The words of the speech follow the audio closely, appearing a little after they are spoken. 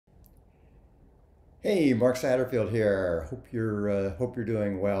Hey, Mark Satterfield here. Hope you're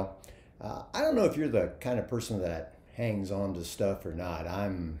doing well. I don't know if you're the kind of person that hangs on to stuff or not.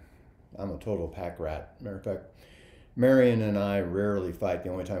 I'm a total pack rat. Matter of fact, Marion and I rarely fight.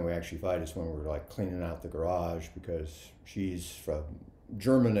 The only time we actually fight is when we're like cleaning out the garage because she's from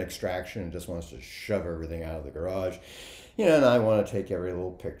German extraction and just wants to shove everything out of the garage. And I want to take every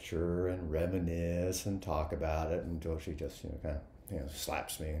little picture and reminisce and talk about it until she just, kind of,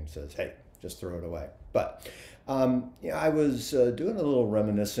 slaps me and says, "Hey, just throw it away." But I was doing a little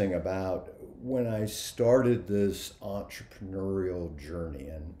reminiscing about when I started this entrepreneurial journey,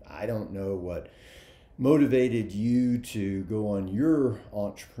 and I don't know what motivated you to go on your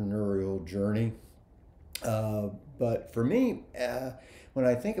entrepreneurial journey. Uh, but for me, when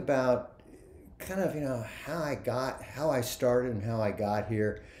I think about kind of how I started and how I got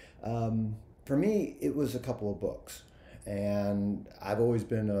here, for me it was a couple of books, and I've always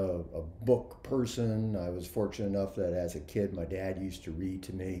been a book person. I was fortunate enough that as a kid my dad used to read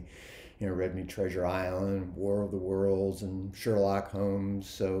to me, read me Treasure Island, War of the Worlds, and Sherlock Holmes.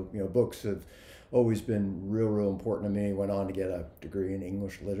 So books have always been real important to me. Went on to get a degree in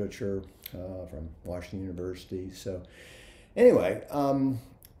English literature from Washington University. So anyway,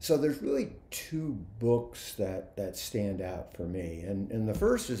 so there's really two books that stand out for me. And the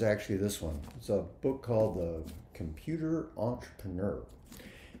first is actually this one. It's a book called The Computer Entrepreneur.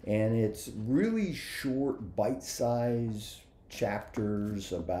 And it's really short, bite-sized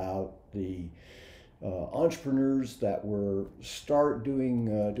chapters about the entrepreneurs that were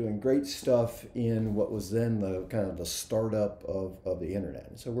doing great stuff in what was then the kind of the startup of the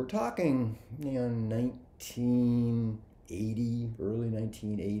internet. So we're talking 1980, early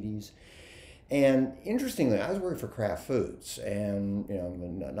 1980s. And interestingly, I was working for Kraft Foods, and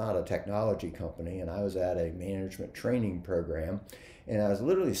I'm not a technology company, and I was at a management training program, and I was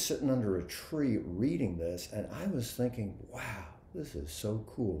literally sitting under a tree reading this, and I was thinking, wow, this is so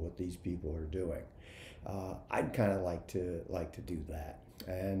cool what these people are doing. I'd kind of like to do that,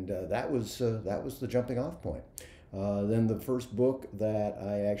 and that was the jumping off point. Then the first book that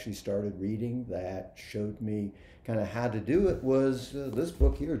I actually started reading that showed me kind of how to do it was this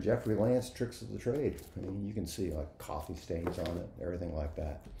book here, Jeffrey Lance, Tricks of the Trade. I mean, you can see like coffee stains on it, everything like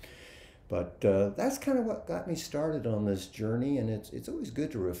that. But that's kind of what got me started on this journey, and it's always good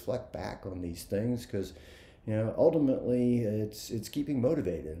to reflect back on these things because ultimately it's keeping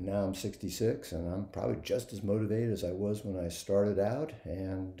motivated. Now I'm 66, and I'm probably just as motivated as I was when I started out.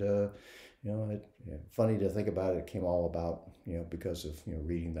 And funny to think about it. It came all about because of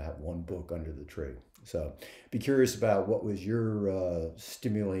reading that one book under the tree. So be curious about what was your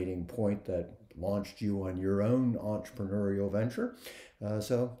stimulating point that launched you on your own entrepreneurial venture.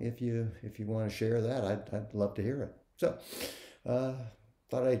 So if you want to share that, I'd love to hear it. So uh,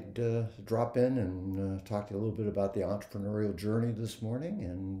 thought I'd drop in and talk to you a little bit about the entrepreneurial journey this morning,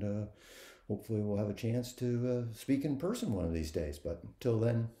 and hopefully we'll have a chance to speak in person one of these days. But until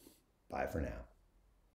then, bye for now.